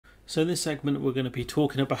So in this segment we're going to be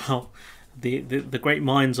talking about the great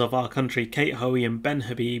minds of our country, Kate Hoey and Ben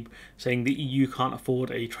Habib, saying the EU can't afford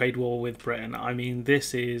a trade war with Britain. I mean,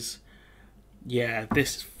 this is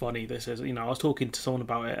funny. This is, I was talking to someone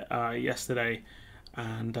about it yesterday,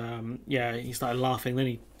 and he started laughing. Then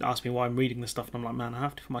he asked me why I'm reading this stuff, and I'm like, man, I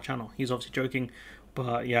have to for my channel. He's obviously joking,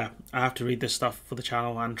 but yeah, I have to read this stuff for the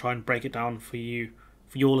channel and try and break it down for you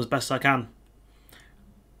all as best I can.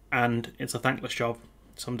 And it's a thankless job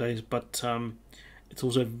some days, but it's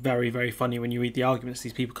also very, very funny when you read the arguments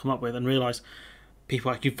these people come up with and realise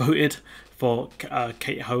people actually voted for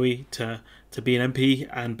Kate Hoey to be an MP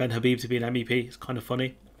and Ben Habib to be an MEP. It's kind of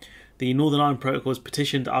funny. The Northern Ireland Protocol has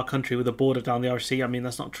petitioned our country with a border down the Irish Sea. I mean,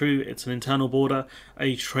 that's not true. It's an internal border,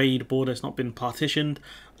 a trade border. It's not been partitioned.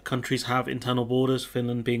 Countries have internal borders,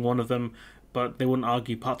 Finland being one of them, but they wouldn't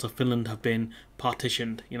argue parts of Finland have been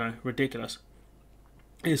partitioned. Ridiculous.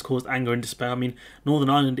 It has caused anger and despair. I mean,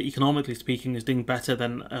 Northern Ireland, economically speaking, is doing better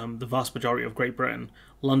than the vast majority of Great Britain,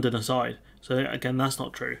 London aside. So again, that's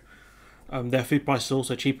not true. Their food prices are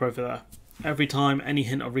also cheaper over there. Every time any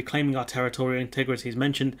hint of reclaiming our territorial integrity is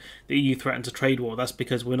mentioned, the EU threatens a trade war. That's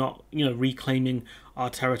because we're not, reclaiming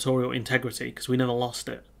our territorial integrity, because we never lost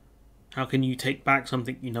it. How can you take back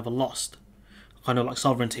something you never lost? Kind of like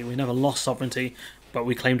sovereignty. We never lost sovereignty, but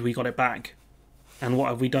we claimed we got it back. And what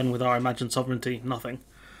have we done with our imagined sovereignty? Nothing.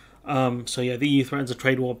 The EU threatens a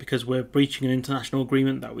trade war because we're breaching an international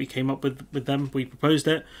agreement that we came up with them. We proposed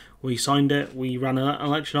it, we signed it, we ran an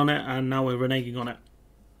election on it, and now we're reneging on it.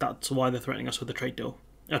 That's why they're threatening us with a trade deal,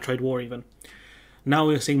 a trade war even. Now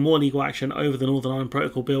we're seeing more legal action over the Northern Ireland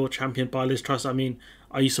Protocol bill championed by Liz Truss. I mean,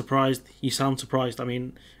 are you surprised? You sound surprised. I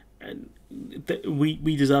mean,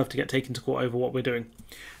 we deserve to get taken to court over what we're doing.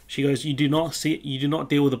 She goes, you do not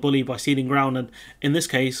deal with a bully by ceding ground, and in this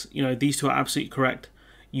case, these two are absolutely correct.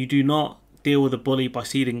 You do not deal with a bully by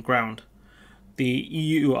ceding ground. The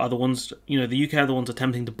EU are the ones, the UK are the ones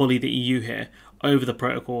attempting to bully the EU here over the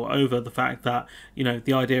protocol, over the fact that,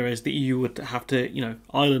 the idea is the EU would have to,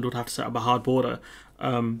 Ireland would have to set up a hard border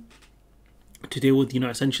to deal with,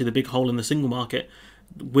 essentially the big hole in the single market.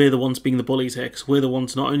 We're the ones being the bullies here, because we're the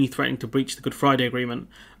ones not only threatening to breach the Good Friday Agreement,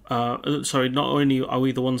 not only are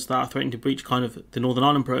we the ones that are threatening to breach kind of the Northern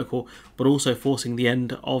Ireland Protocol, but also forcing the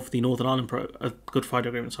end of the Northern Ireland Good Friday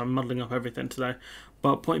Agreement. So I'm muddling up everything today.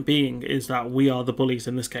 But point being is that we are the bullies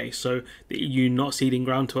in this case, so the EU not ceding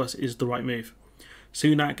ground to us is the right move.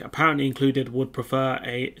 Sunak, apparently included, would prefer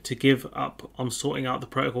to give up on sorting out the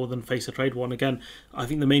protocol than face a trade war. And again, I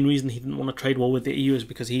think the main reason he didn't want a trade war with the EU is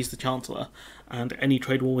because he's the Chancellor, and any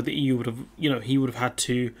trade war with the EU would have, he would have had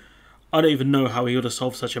to. I don't even know how he would have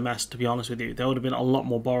solved such a mess, to be honest with you. There would have been a lot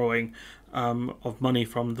more borrowing of money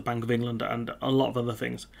from the Bank of England and a lot of other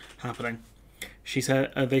things happening. She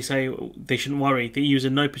said, they say they shouldn't worry. The EU is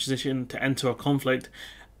in no position to enter a conflict.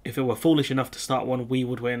 If it were foolish enough to start one, we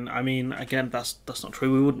would win. I mean, again, that's not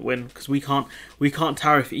true. We wouldn't win because we can't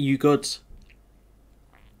tariff EU goods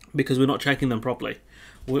because we're not checking them properly.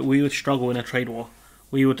 We would struggle in a trade war.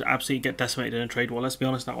 We would absolutely get decimated in a trade war. Let's be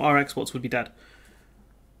honest now. Our exports would be dead.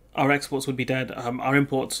 Our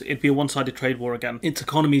imports, it'd be a one-sided trade war again. Its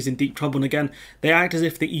economy is in deep trouble, and again, they act as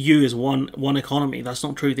if the EU is one economy. That's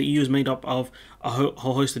not true. The EU is made up of a whole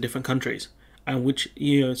host of different countries, and which,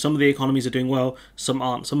 some of the economies are doing well, some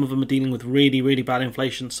aren't. Some of them are dealing with really, really bad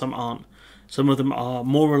inflation, some aren't. Some of them are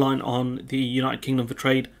more reliant on the United Kingdom for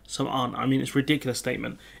trade, some aren't. I mean, it's a ridiculous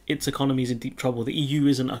statement. Its economy is in deep trouble. The EU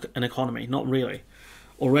isn't an economy, not really.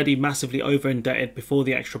 Already massively over-indebted before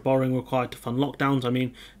the extra borrowing required to fund lockdowns. I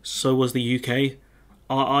mean, so was the UK.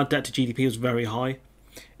 Our debt to GDP was very high.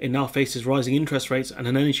 It now faces rising interest rates and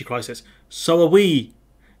an energy crisis. So are we.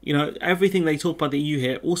 Everything they talk about the EU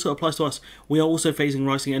here also applies to us. We are also facing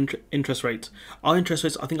rising interest rates. Our interest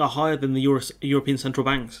rates, I think, are higher than the European central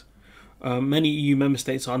banks. Many EU member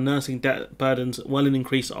states are nursing debt burdens well in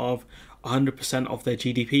increase of 100% of their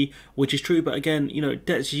GDP, which is true, but again,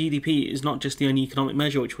 debt to GDP is not just the only economic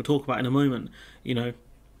measure, which we'll talk about in a moment.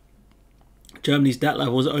 Germany's debt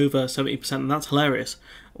level is over 70%, and that's hilarious,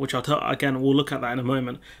 which again, we'll look at that in a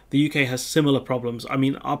moment. The UK has similar problems. I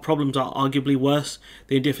mean, our problems are arguably worse.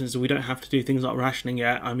 The difference is we don't have to do things like rationing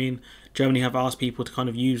yet. I mean, Germany have asked people to kind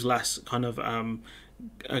of use less kind of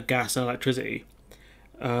gas and electricity.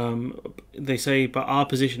 They say, but our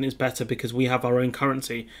position is better because we have our own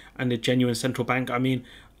currency and a genuine central bank. I mean,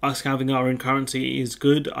 us having our own currency is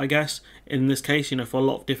good, I guess, in this case, for a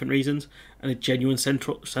lot of different reasons. And a genuine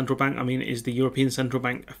central bank, I mean, is the European Central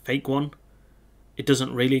Bank a fake one? It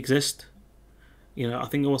doesn't really exist. I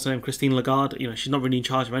think what's her name, Christine Lagarde, she's not really in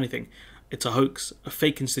charge of anything. It's a hoax, a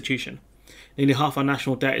fake institution. Nearly half our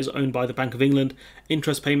national debt is owned by the Bank of England.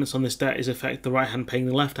 Interest payments on this debt is in effect the right hand paying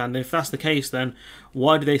the left hand. And if that's the case, then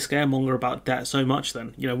why do they scaremonger about debt so much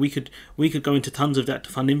then? We could go into tons of debt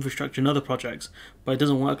to fund infrastructure and other projects, but it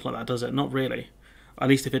doesn't work like that, does it? Not really. At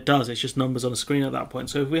least if it does, it's just numbers on a screen at that point.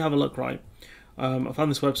 So if we have a look, right, I found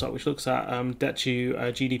this website which looks at debt to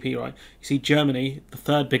GDP, right? You see Germany, the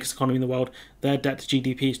third biggest economy in the world, their debt to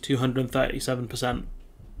GDP is 237%.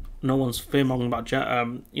 No one's fear-mongering about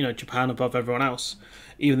Japan above everyone else.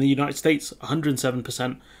 Even the United States,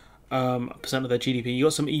 107% of their GDP. You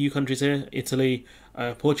got some EU countries here, Italy,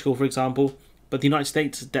 Portugal, for example. But the United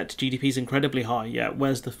States' debt to GDP is incredibly high. Yeah,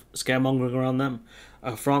 where's the scaremongering around them?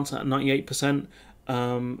 France at 98%.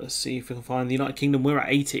 Let's see if we can find the United Kingdom. We're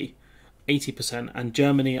at 80%, and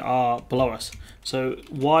Germany are below us. So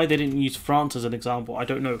why they didn't use France as an example, I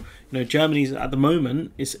don't know. Germany's at the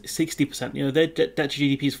moment is 60%. Their debt to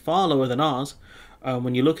GDP is far lower than ours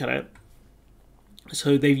when you look at it.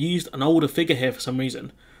 So they've used an older figure here for some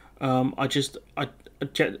reason. Maybe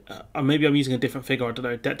I'm using a different figure. I don't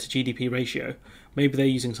know. Debt to GDP ratio. Maybe they're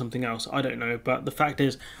using something else. I don't know. But the fact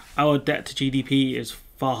is, our debt to GDP is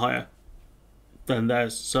far higher than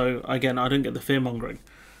theirs. So again, I don't get the fear mongering.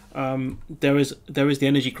 There is the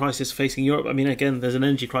energy crisis facing Europe. I mean, again, there's an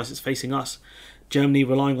energy crisis facing us. Germany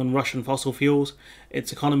relying on Russian fossil fuels.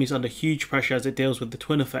 Its economy is under huge pressure as it deals with the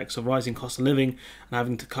twin effects of rising cost of living and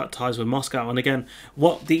having to cut ties with Moscow. And again,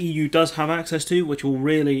 what the EU does have access to, which will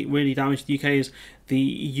really, really damage the UK, is the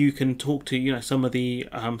EU can talk to some of the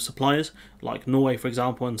suppliers, like Norway, for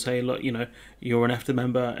example, and say, look, you're an EFTA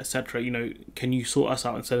member, etc. Can you sort us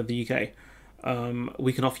out instead of the UK?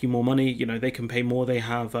 We can offer you more money. They can pay more. They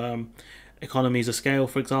have economies of scale,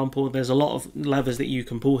 for example. There's a lot of levers that you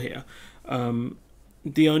can pull here.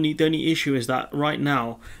 The only issue is that right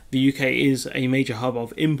now the UK is a major hub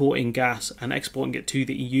of importing gas and exporting it to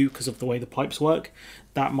the EU because of the way the pipes work.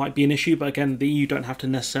 That might be an issue, but again, the EU don't have to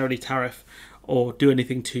necessarily tariff or do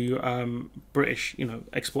anything to British,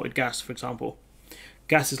 exported gas, for example.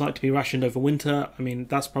 Gas is like to be rationed over winter. I mean,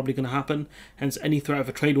 that's probably going to happen. Hence, any threat of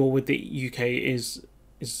a trade war with the UK is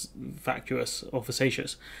vacuous or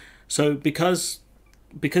facetious. So because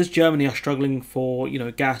Germany are struggling for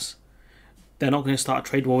gas, they're not going to start a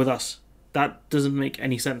trade war with us. That doesn't make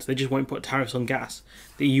any sense. They just won't put tariffs on gas.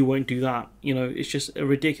 The EU won't do that. It's just a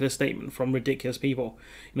ridiculous statement from ridiculous people.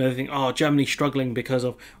 They think, oh, Germany's struggling because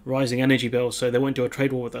of rising energy bills, so they won't do a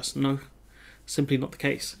trade war with us. No, simply not the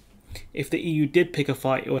case. If the EU did pick a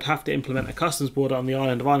fight, it would have to implement a customs border on the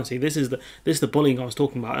island of Ireland. See, this is the bullying I was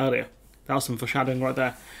talking about earlier. That was some foreshadowing right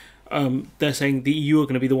there. They're saying the EU are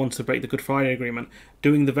going to be the ones to break the Good Friday Agreement,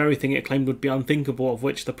 doing the very thing it claimed would be unthinkable, of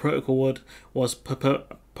which the protocol was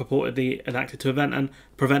purportedly enacted to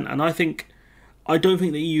prevent. And I don't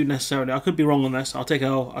think the EU necessarily, I could be wrong on this, I'll take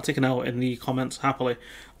an L in the comments happily.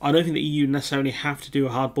 I don't think the EU necessarily have to do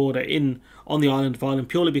a hard border on the island of Ireland,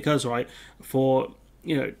 purely because, right, for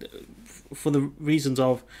the reasons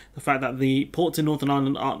of the fact that the ports in Northern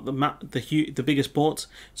Ireland aren't the biggest ports,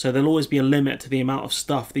 so there'll always be a limit to the amount of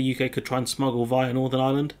stuff the UK could try and smuggle via Northern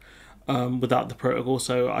Ireland without the protocol.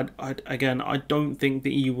 So I don't think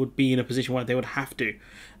the EU would be in a position where they would have to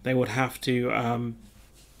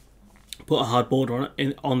put a hard border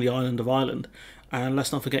on the island of Ireland. And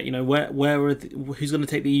let's not forget, who's going to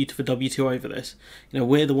take the EU to the WTO over this?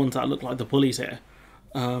 We're the ones that look like the bullies here.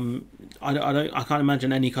 I can't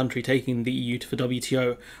imagine any country taking the EU to the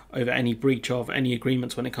WTO over any breach of any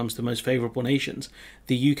agreements when it comes to most favourable nations.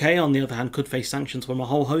 The UK, on the other hand, could face sanctions from a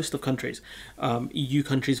whole host of countries. EU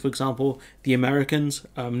countries, for example, the Americans,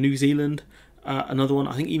 New Zealand, another one.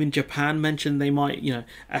 I think even Japan mentioned they might,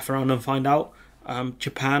 F around and find out.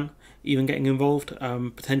 Japan even getting involved,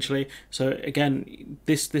 potentially. So again,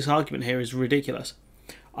 this argument here is ridiculous.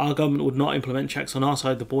 Our government would not implement checks on our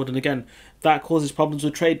side of the border, and again, that causes problems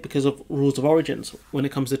with trade because of rules of origins. When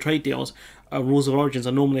it comes to trade deals, rules of origins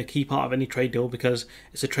are normally a key part of any trade deal because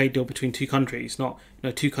it's a trade deal between two countries, not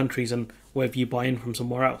two countries and wherever you buy in from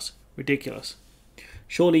somewhere else. Ridiculous.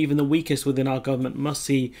 Surely even the weakest within our government must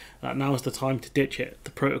see that now is the time to ditch it,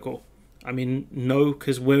 the protocol. I mean, no,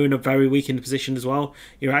 because we're in a very weakened position as well.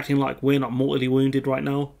 You're acting like we're not mortally wounded right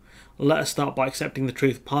now. Let us start by accepting the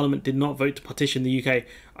truth. Parliament did not vote to partition the UK.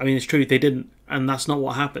 I mean, it's true, they didn't, and that's not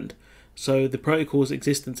what happened. So the protocol's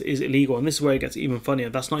existence is illegal, and this is where it gets even funnier.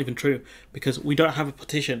 That's not even true, because we don't have a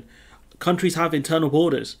partition. Countries have internal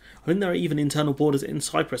borders. I think there are even internal borders in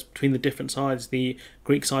Cyprus between the different sides, the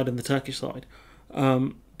Greek side and the Turkish side.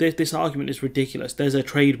 This argument is ridiculous. There's a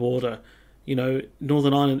trade border.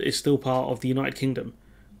 Northern Ireland is still part of the United Kingdom.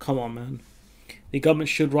 Come on, man. the government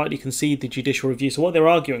should rightly concede the judicial review. So what they're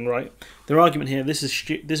arguing, right? Their argument here, this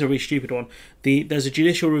is a really stupid one. There's a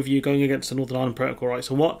judicial review going against the Northern Ireland Protocol, right?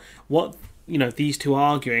 So what these two are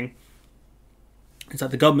arguing is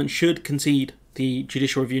that the government should concede the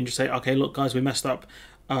judicial review and just say, okay, look, guys, we messed up.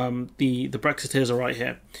 The Brexiteers are right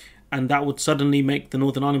here, and that would suddenly make the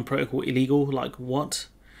Northern Ireland Protocol illegal. Like, what?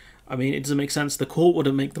 I mean, it doesn't make sense. The court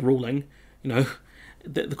wouldn't make the ruling,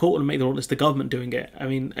 the court wouldn't make the ruling. It's the government doing it. I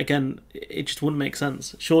mean, again, it just wouldn't make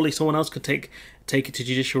sense. Surely someone else could take it to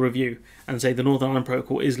judicial review and say the Northern Ireland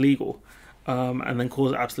Protocol is legal, and then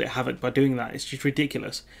cause absolute havoc by doing that. It's just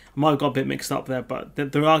ridiculous. I might have got a bit mixed up there, but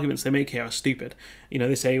the arguments they make here are stupid.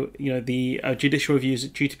 They say, the judicial review is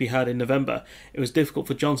due to be heard in November. It was difficult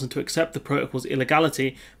for Johnson to accept the protocol's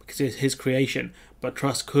illegality because it's his creation, but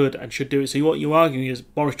Truss could and should do it. So what you're arguing is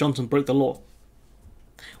Boris Johnson broke the law.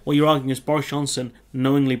 What you're arguing is Boris Johnson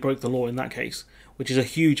knowingly broke the law in that case, which is a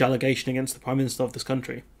huge allegation against the Prime Minister of this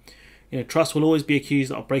country. Truss will always be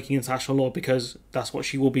accused of breaking international law because that's what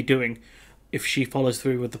she will be doing if she follows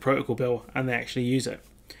through with the protocol bill and they actually use it.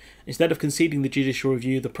 Instead of conceding the judicial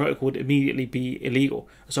review, the protocol would immediately be illegal.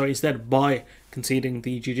 By conceding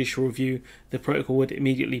the judicial review, the protocol would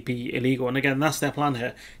immediately be illegal. And again, that's their plan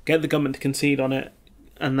here. Get the government to concede on it,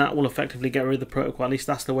 and that will effectively get rid of the protocol. At least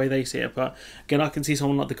that's the way they see it. But again, I can see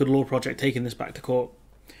someone like the Good Law Project taking this back to court.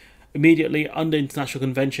 Immediately, under international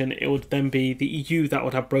convention, it would then be the EU that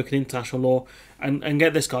would have broken international law. And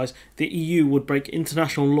get this, guys, the EU would break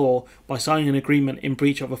international law by signing an agreement in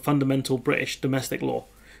breach of a fundamental British domestic law.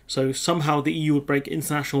 So somehow the EU would break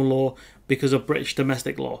international law because of British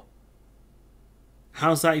domestic law. How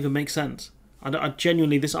does that even make sense? I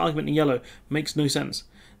genuinely, this argument in yellow makes no sense.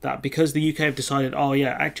 That because the UK have decided, oh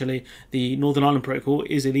yeah, actually the Northern Ireland Protocol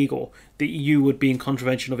is illegal, the EU would be in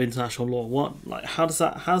contravention of international law. What? Like, how does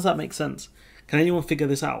that make sense? Can anyone figure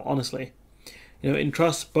this out? Honestly, in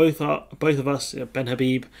Truss, both of us, Ben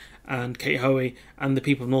Habib and Kate Hoey, and the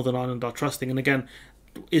people of Northern Ireland are trusting. And again,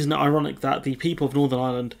 isn't it ironic that the people of Northern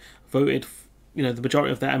Ireland voted, the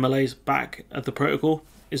majority of their MLAs back at the protocol?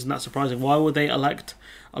 Isn't that surprising? Why would they elect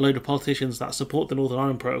a load of politicians that support the Northern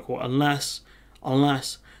Ireland Protocol unless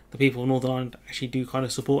the people of Northern Ireland actually do kind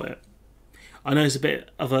of support it? I know it's a bit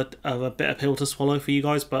of a bitter pill to swallow for you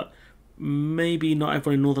guys, but maybe not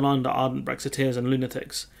everyone in Northern Ireland are ardent Brexiteers and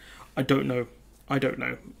lunatics. I don't know.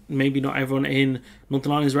 Maybe not everyone in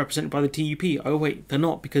Northern Ireland is represented by the DUP. Oh wait, they're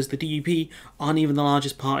not, because the DUP aren't even the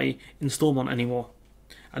largest party in Stormont anymore.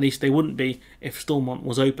 At least they wouldn't be if Stormont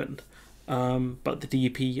was opened. But the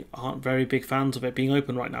DUP aren't very big fans of it being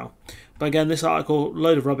open right now. But again, this article,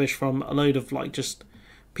 load of rubbish from a load of just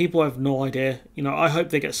people have no idea. I hope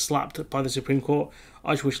they get slapped by the Supreme Court.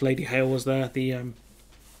 I just wish Lady Hale was there, the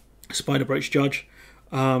spider brooch judge.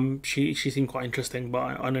 She seemed quite interesting, but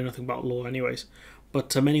I know nothing about law anyways.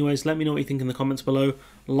 But anyways, let me know what you think in the comments below.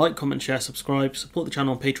 Like, comment, share, subscribe, support the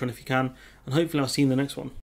channel on Patreon if you can, and hopefully I'll see you in the next one.